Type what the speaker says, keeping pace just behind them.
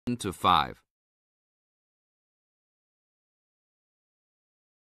to 5.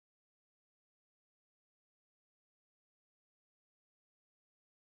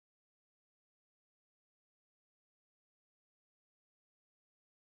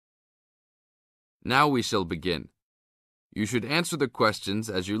 Now we shall begin. You should answer the questions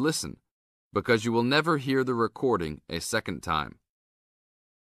as you listen, because you will never hear the recording a second time.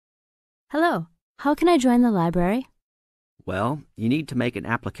 Hello, how can I join the library? Well, you need to make an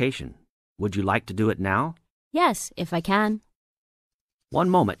application. Would you like to do it now? Yes, if I can. One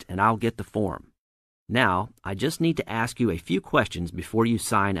moment and I'll get the form. Now, I just need to ask you a few questions before you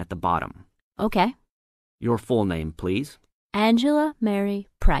sign at the bottom. Okay. Your full name, please. Angela Mary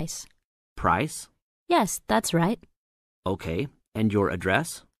Price. Price? Yes, that's right. Okay. And your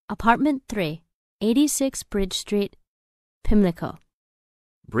address? Apartment 3, 86 Bridge Street, Pimlico.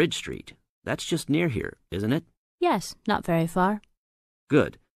 Bridge Street. That's just near here, isn't it? Yes, not very far.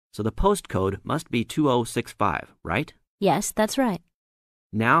 Good. So the postcode must be 2065, right? Yes, that's right.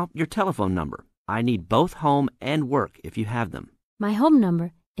 Now, your telephone number. I need both home and work if you have them. My home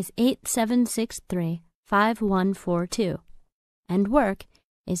number is 8763-5142, and work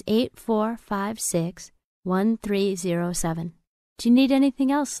is 8456-1307. Do you need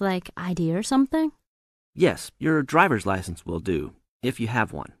anything else, like ID or something? Yes, your driver's license will do, if you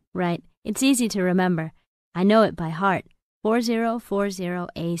have one. Right. It's easy to remember. I know it by heart.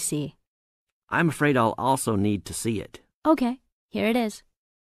 4040AC. I'm afraid I'll also need to see it. Okay, here it is.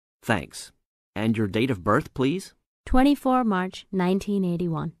 Thanks. And your date of birth, please? 24 March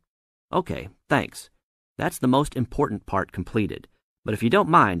 1981. Okay, thanks. That's the most important part completed. But if you don't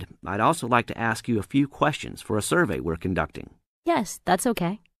mind, I'd also like to ask you a few questions for a survey we're conducting. Yes, that's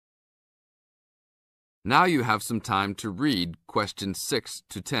okay. Now you have some time to read questions 6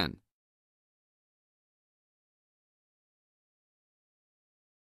 to 10.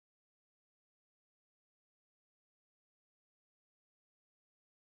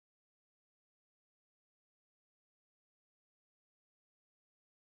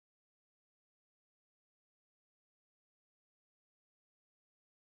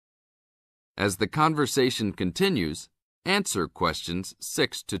 As the conversation continues, answer questions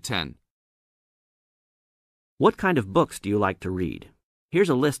 6 to 10. What kind of books do you like to read? Here's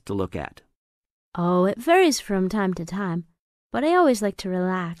a list to look at. Oh, it varies from time to time, but I always like to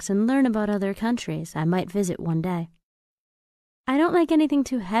relax and learn about other countries I might visit one day. I don't like anything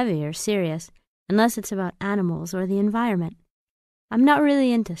too heavy or serious, unless it's about animals or the environment. I'm not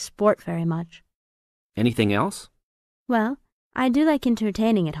really into sport very much. Anything else? Well, I do like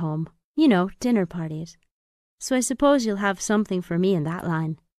entertaining at home. You know, dinner parties. So I suppose you'll have something for me in that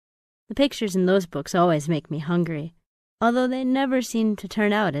line. The pictures in those books always make me hungry, although they never seem to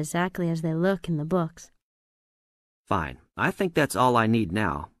turn out exactly as they look in the books. Fine. I think that's all I need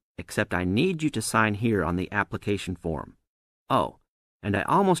now, except I need you to sign here on the application form. Oh, and I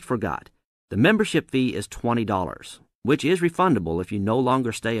almost forgot. The membership fee is $20, which is refundable if you no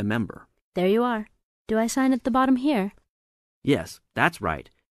longer stay a member. There you are. Do I sign at the bottom here? Yes, that's right.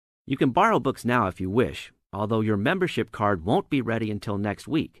 You can borrow books now if you wish, although your membership card won't be ready until next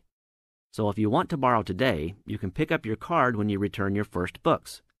week. So if you want to borrow today, you can pick up your card when you return your first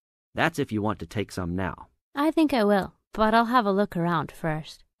books. That's if you want to take some now. I think I will, but I'll have a look around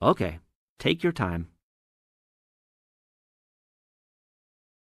first. Okay, take your time.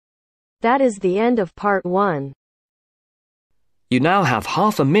 That is the end of part 1. You now have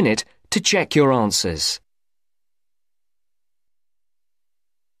half a minute to check your answers.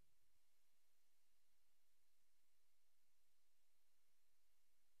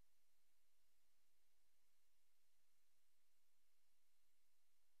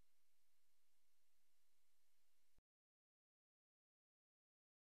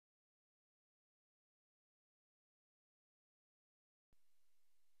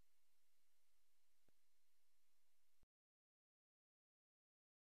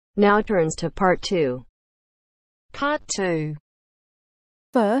 Now turns to part 2. Part 2.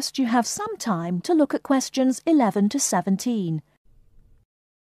 First, you have some time to look at questions 11 to 17.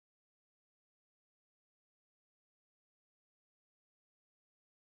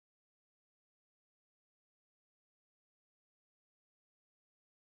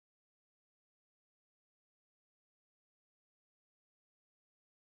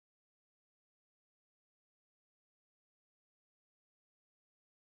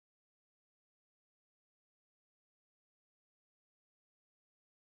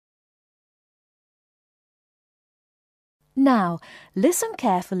 Now, listen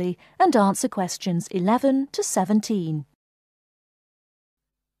carefully and answer questions 11 to 17.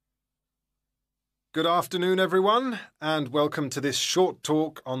 Good afternoon, everyone, and welcome to this short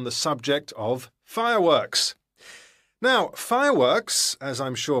talk on the subject of fireworks. Now, fireworks, as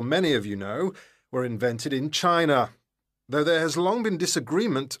I'm sure many of you know, were invented in China, though there has long been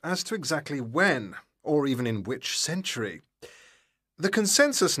disagreement as to exactly when, or even in which century. The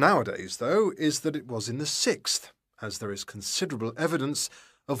consensus nowadays, though, is that it was in the 6th, as there is considerable evidence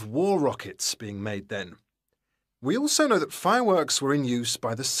of war rockets being made then. We also know that fireworks were in use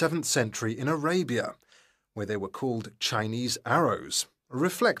by the 7th century in Arabia, where they were called Chinese arrows,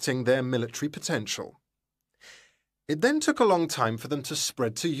 reflecting their military potential. It then took a long time for them to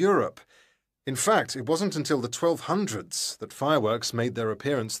spread to Europe. In fact, it wasn't until the 1200s that fireworks made their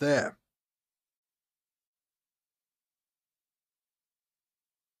appearance there.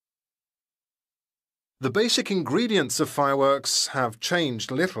 The basic ingredients of fireworks have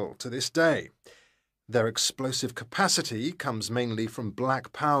changed little to this day. Their explosive capacity comes mainly from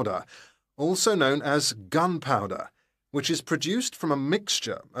black powder, also known as gunpowder, which is produced from a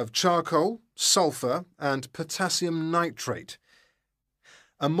mixture of charcoal, sulfur, and potassium nitrate.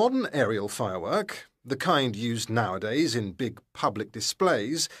 A modern aerial firework, the kind used nowadays in big public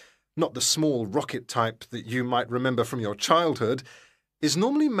displays, not the small rocket type that you might remember from your childhood, is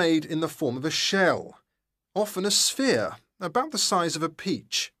normally made in the form of a shell, often a sphere about the size of a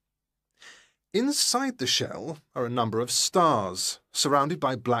peach. Inside the shell are a number of stars, surrounded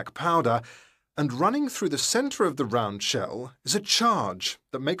by black powder, and running through the centre of the round shell is a charge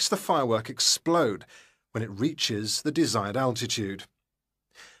that makes the firework explode when it reaches the desired altitude.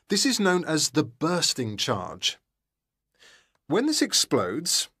 This is known as the bursting charge. When this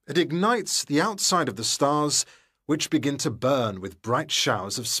explodes, it ignites the outside of the stars, which begin to burn with bright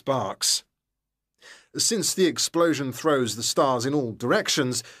showers of sparks. Since the explosion throws the stars in all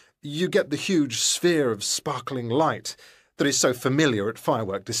directions, you get the huge sphere of sparkling light that is so familiar at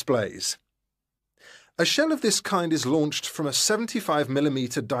firework displays. A shell of this kind is launched from a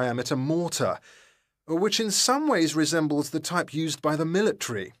 75mm diameter mortar, which in some ways resembles the type used by the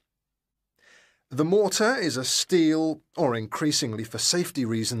military. The mortar is a steel, or increasingly for safety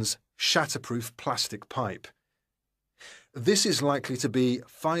reasons, shatterproof plastic pipe. This is likely to be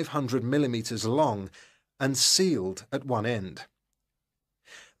 500mm long and sealed at one end.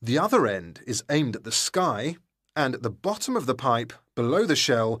 The other end is aimed at the sky, and at the bottom of the pipe, below the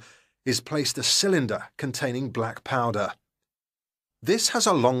shell, is placed a cylinder containing black powder. This has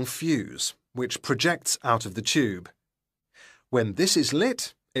a long fuse, which projects out of the tube. When this is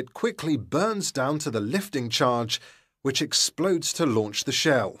lit, it quickly burns down to the lifting charge, which explodes to launch the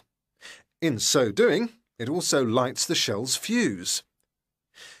shell. In so doing, it also lights the shell's fuse.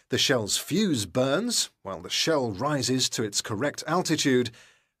 The shell's fuse burns while the shell rises to its correct altitude,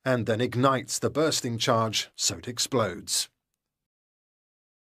 and then ignites the bursting charge so it explodes.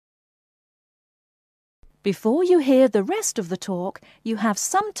 Before you hear the rest of the talk, you have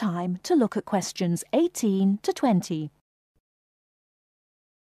some time to look at questions 18 to 20.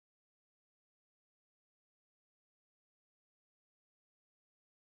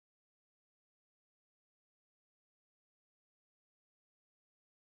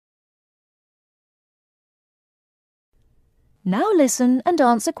 Now listen and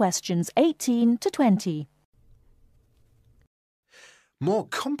answer questions 18 to 20. More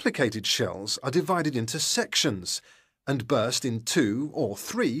complicated shells are divided into sections and burst in 2 or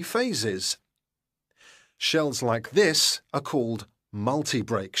 3 phases. Shells like this are called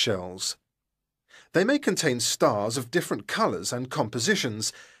multi-break shells. They may contain stars of different colours and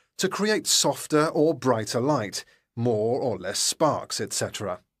compositions to create softer or brighter light, more or less sparks,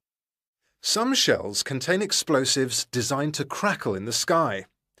 etc. Some shells contain explosives designed to crackle in the sky,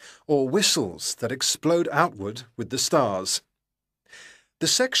 or whistles that explode outward with the stars. The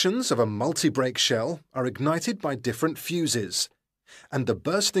sections of a multi-break shell are ignited by different fuses, and the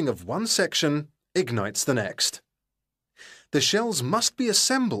bursting of one section ignites the next. The shells must be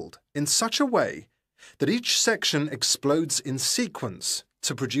assembled in such a way that each section explodes in sequence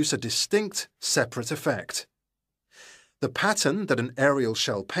to produce a distinct, separate effect. The pattern that an aerial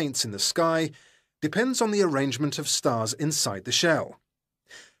shell paints in the sky depends on the arrangement of stars inside the shell.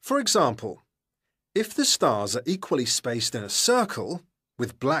 For example, if the stars are equally spaced in a circle,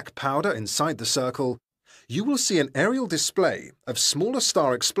 with black powder inside the circle, you will see an aerial display of smaller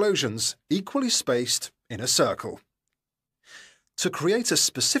star explosions equally spaced in a circle. To create a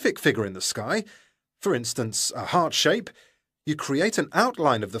specific figure in the sky, for instance a heart shape, you create an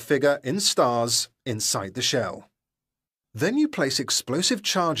outline of the figure in stars inside the shell. Then you place explosive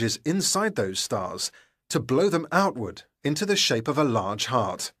charges inside those stars to blow them outward into the shape of a large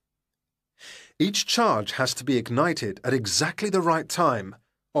heart. Each charge has to be ignited at exactly the right time,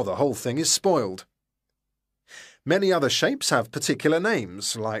 or the whole thing is spoiled, Many other shapes have particular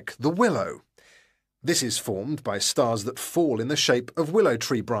names, like the willow. This is formed by stars that fall in the shape of willow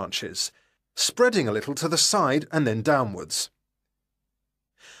tree branches, spreading a little to the side and then downwards.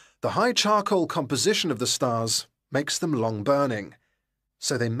 The high charcoal composition of the stars makes them long burning,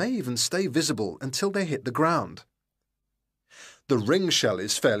 so they may even stay visible until they hit the ground. The ring shell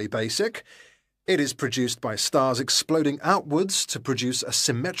is fairly basic. It is produced by stars exploding outwards to produce a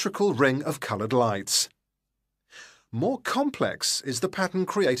symmetrical ring of coloured lights. More complex is the pattern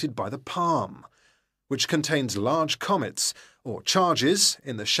created by the palm, which contains large comets or charges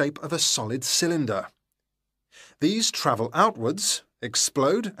in the shape of a solid cylinder. These travel outwards,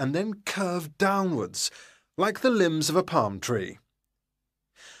 explode and then curve downwards, like the limbs of a palm tree.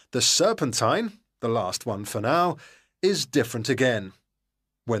 The serpentine, the last one for now, is different again.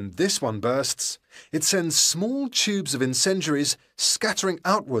 When this one bursts, it sends small tubes of incendiaries scattering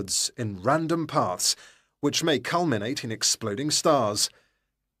outwards in random paths, which may culminate in exploding stars.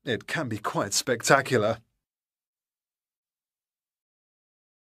 It can be quite spectacular.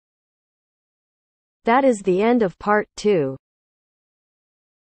 That is the end of part 2.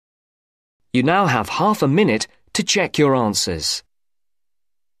 You now have half a minute to check your answers.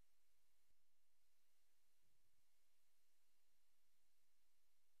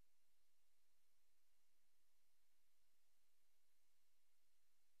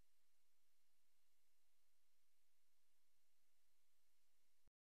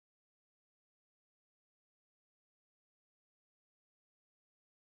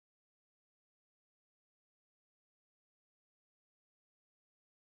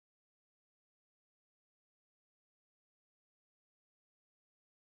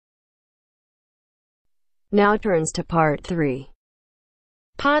 Now turns to part 3.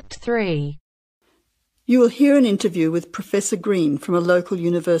 Part 3. You will hear an interview with Professor Green from a local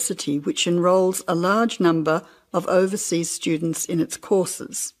university which enrolls a large number of overseas students in its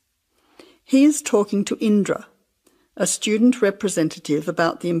courses. He is talking to Indra, a student representative,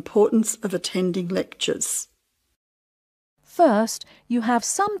 about the importance of attending lectures. First, you have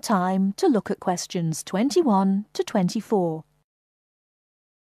some time to look at questions 21 to 24.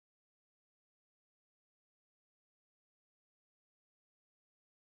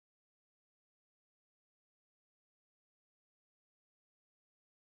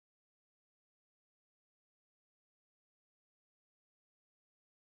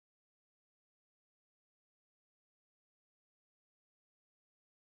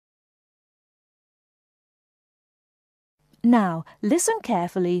 Now, listen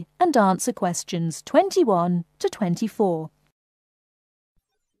carefully and answer questions 21 to 24.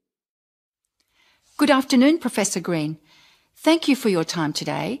 Good afternoon, Professor Green. Thank you for your time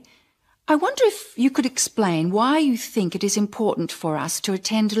today. I wonder if you could explain why you think it is important for us to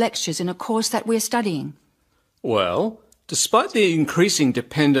attend lectures in a course that we're studying. Well, despite the increasing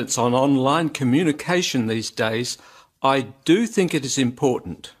dependence on online communication these days, I do think it is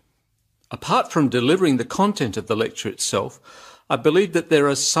important. Apart from delivering the content of the lecture itself, I believe that there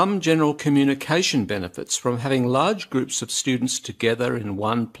are some general communication benefits from having large groups of students together in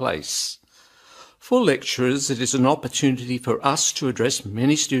one place. For lecturers, it is an opportunity for us to address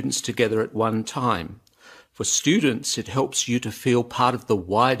many students together at one time. For students, it helps you to feel part of the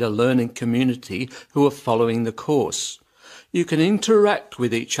wider learning community who are following the course. You can interact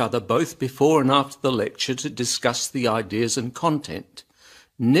with each other both before and after the lecture to discuss the ideas and content,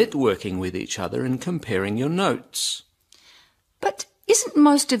 networking with each other and comparing your notes. But isn't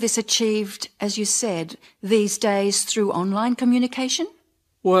most of this achieved, as you said, these days through online communication?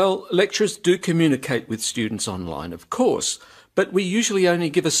 Well, lecturers do communicate with students online, of course, but we usually only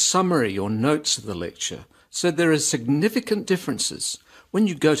give a summary or notes of the lecture, so there are significant differences. When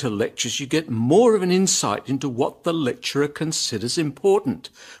you go to lectures, you get more of an insight into what the lecturer considers important.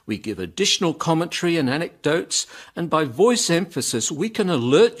 We give additional commentary and anecdotes, and by voice emphasis, we can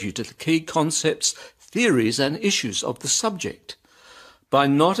alert you to the key concepts, theories, and issues of the subject. By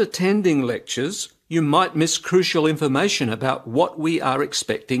not attending lectures, you might miss crucial information about what we are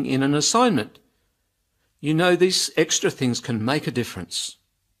expecting in an assignment. You know, these extra things can make a difference.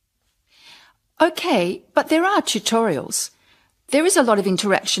 Okay, but there are tutorials. There is a lot of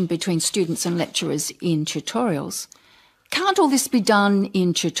interaction between students and lecturers in tutorials. Can't all this be done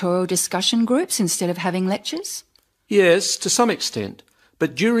in tutorial discussion groups instead of having lectures? Yes, to some extent.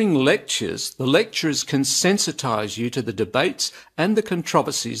 But during lectures, the lecturers can sensitise you to the debates and the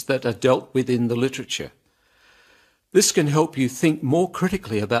controversies that are dealt with in the literature. This can help you think more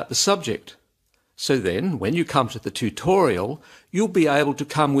critically about the subject. So then, when you come to the tutorial, you'll be able to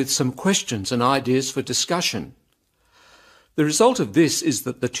come with some questions and ideas for discussion. The result of this is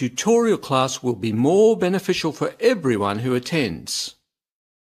that the tutorial class will be more beneficial for everyone who attends.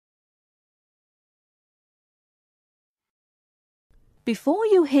 Before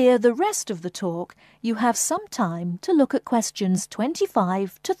you hear the rest of the talk, you have some time to look at questions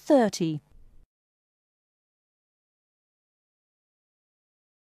 25 to 30.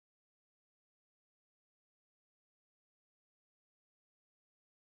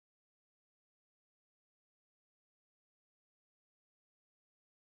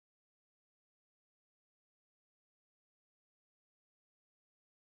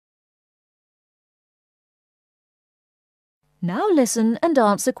 Now listen and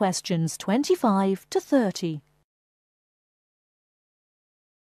answer questions 25 to 30.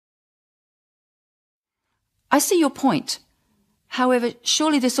 I see your point. However,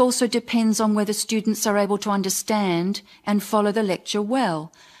 surely this also depends on whether students are able to understand and follow the lecture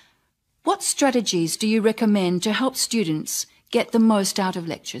well. What strategies do you recommend to help students get the most out of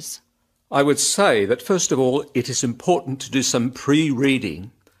lectures? I would say that first of all, it is important to do some pre-reading.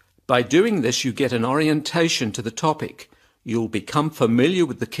 By doing this, you get an orientation to the topic. You'll become familiar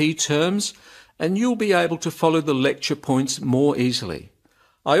with the key terms and you'll be able to follow the lecture points more easily.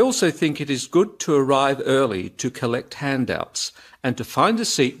 I also think it is good to arrive early to collect handouts and to find a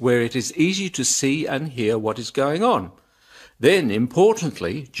seat where it is easy to see and hear what is going on. Then,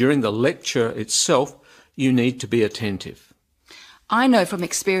 importantly, during the lecture itself, you need to be attentive. I know from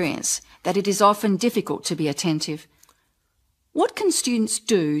experience that it is often difficult to be attentive. What can students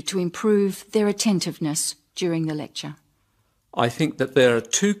do to improve their attentiveness during the lecture? I think that there are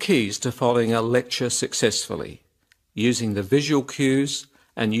two keys to following a lecture successfully: using the visual cues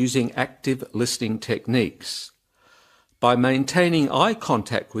and using active listening techniques. By maintaining eye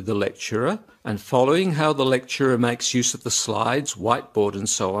contact with the lecturer and following how the lecturer makes use of the slides, whiteboard and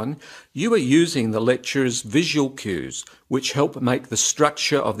so on, you are using the lecturer's visual cues, which help make the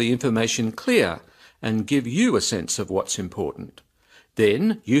structure of the information clear and give you a sense of what's important.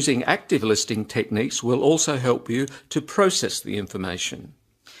 Then, using active listening techniques will also help you to process the information.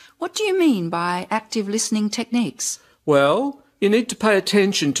 What do you mean by active listening techniques? Well, you need to pay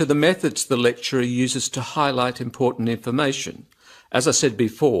attention to the methods the lecturer uses to highlight important information. As I said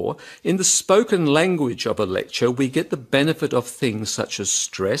before, in the spoken language of a lecture, we get the benefit of things such as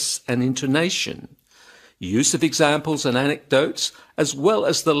stress and intonation, use of examples and anecdotes, as well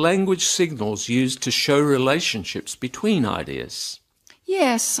as the language signals used to show relationships between ideas.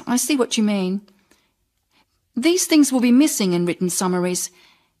 Yes, I see what you mean. These things will be missing in written summaries.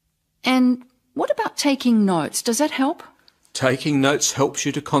 And what about taking notes? Does that help? Taking notes helps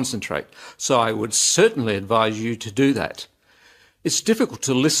you to concentrate, so I would certainly advise you to do that. It's difficult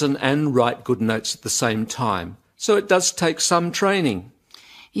to listen and write good notes at the same time, so it does take some training.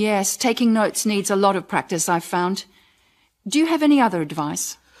 Yes, taking notes needs a lot of practice, I've found. Do you have any other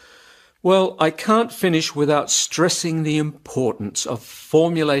advice? Well, I can't finish without stressing the importance of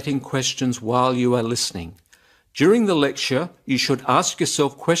formulating questions while you are listening. During the lecture, you should ask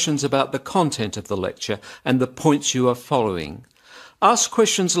yourself questions about the content of the lecture and the points you are following. Ask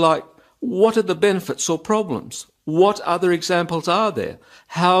questions like, what are the benefits or problems? What other examples are there?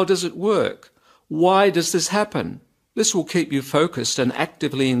 How does it work? Why does this happen? This will keep you focused and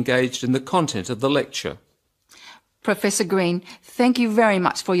actively engaged in the content of the lecture. Professor Green, thank you very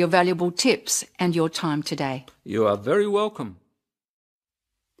much for your valuable tips and your time today. You are very welcome.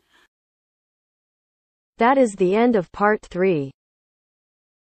 That is the end of part 3.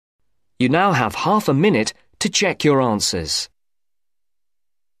 You now have half a minute to check your answers.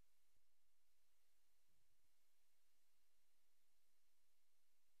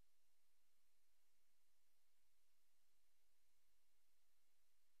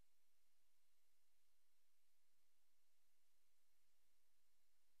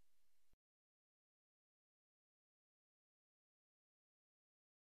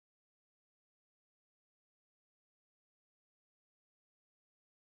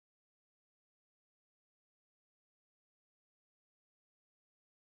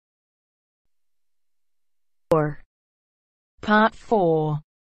 Part 4.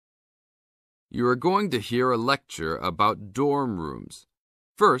 You are going to hear a lecture about dorm rooms.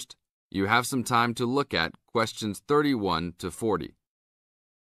 First, you have some time to look at questions 31 to 40.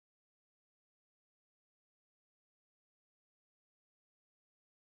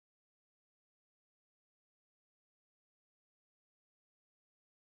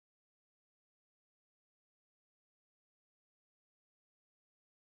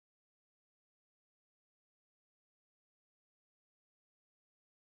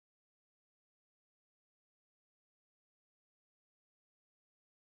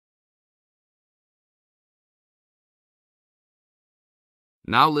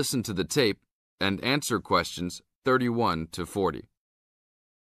 Now listen to the tape and answer questions 31 to 40.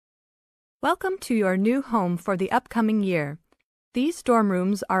 Welcome to your new home for the upcoming year. These dorm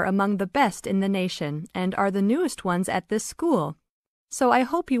rooms are among the best in the nation and are the newest ones at this school. So I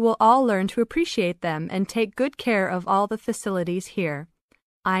hope you will all learn to appreciate them and take good care of all the facilities here.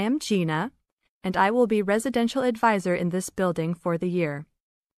 I am Gina, and I will be residential advisor in this building for the year.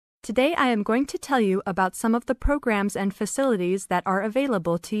 Today I am going to tell you about some of the programs and facilities that are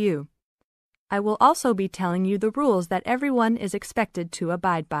available to you. I will also be telling you the rules that everyone is expected to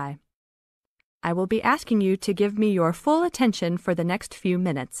abide by. I will be asking you to give me your full attention for the next few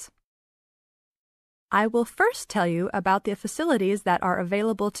minutes. I will first tell you about the facilities that are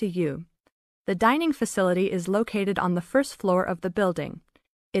available to you. The dining facility is located on the first floor of the building.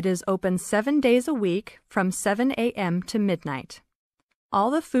 It is open 7 days a week from 7 a.m. to midnight. All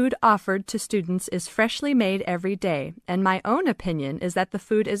the food offered to students is freshly made every day, and my own opinion is that the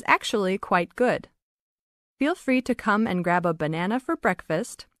food is actually quite good. Feel free to come and grab a banana for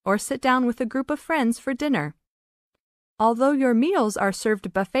breakfast or sit down with a group of friends for dinner. Although your meals are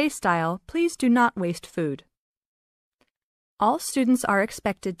served buffet style, please do not waste food. All students are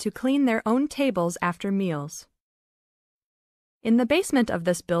expected to clean their own tables after meals. In the basement of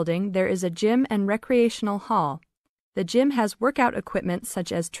this building, there is a gym and recreational hall. The gym has workout equipment such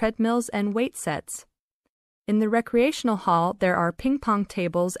as treadmills and weight sets. In the recreational hall, there are ping pong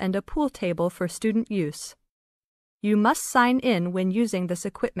tables and a pool table for student use. You must sign in when using this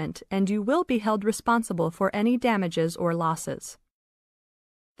equipment, and you will be held responsible for any damages or losses.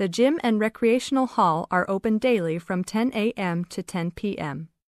 The gym and recreational hall are open daily from 10 a.m. to 10 p.m.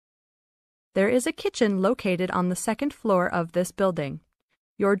 There is a kitchen located on the second floor of this building.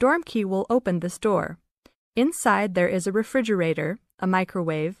 Your dorm key will open this door. Inside there is a refrigerator, a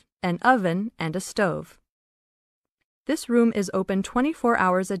microwave, an oven, and a stove. This room is open 24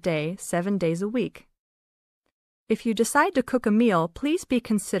 hours a day, 7 days a week. If you decide to cook a meal, please be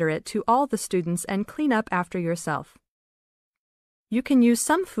considerate to all the students and clean up after yourself. You can use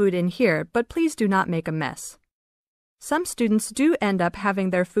some food in here, but please do not make a mess. Some students do end up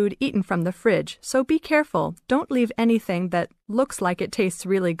having their food eaten from the fridge, so be careful. Don't leave anything that looks like it tastes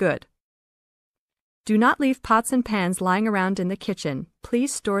really good. Do not leave pots and pans lying around in the kitchen.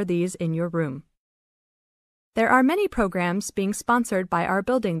 Please store these in your room. There are many programs being sponsored by our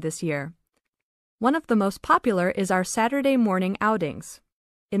building this year. One of the most popular is our Saturday morning outings.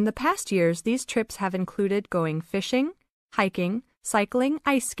 In the past years, these trips have included going fishing, hiking, cycling,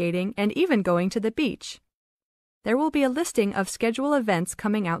 ice skating, and even going to the beach. There will be a listing of scheduled events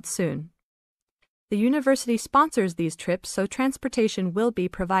coming out soon. The university sponsors these trips, so transportation will be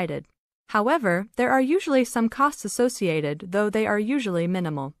provided. However, there are usually some costs associated, though they are usually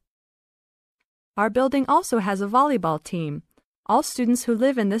minimal. Our building also has a volleyball team. All students who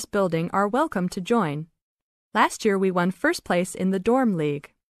live in this building are welcome to join. Last year we won first place in the dorm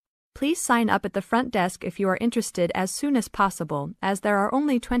league. Please sign up at the front desk if you are interested as soon as possible, as there are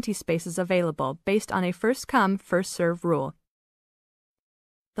only 20 spaces available based on a first-come, first-served rule.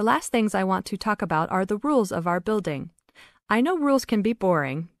 The last things I want to talk about are the rules of our building. I know rules can be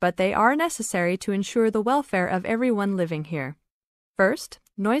boring, but they are necessary to ensure the welfare of everyone living here. First,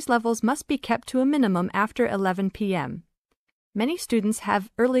 noise levels must be kept to a minimum after 11 p.m. Many students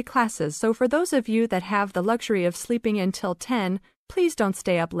have early classes, so for those of you that have the luxury of sleeping until 10, please don't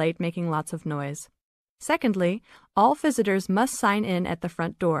stay up late making lots of noise. Secondly, all visitors must sign in at the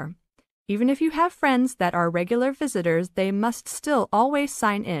front door. Even if you have friends that are regular visitors, they must still always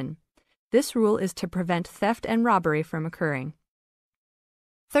sign in. This rule is to prevent theft and robbery from occurring.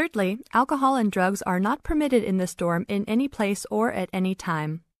 Thirdly, alcohol and drugs are not permitted in this dorm in any place or at any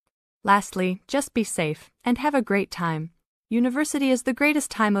time. Lastly, just be safe and have a great time. University is the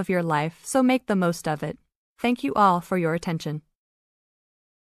greatest time of your life, so make the most of it. Thank you all for your attention.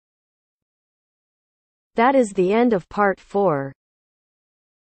 That is the end of part 4.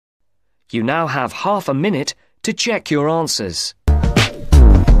 You now have half a minute to check your answers.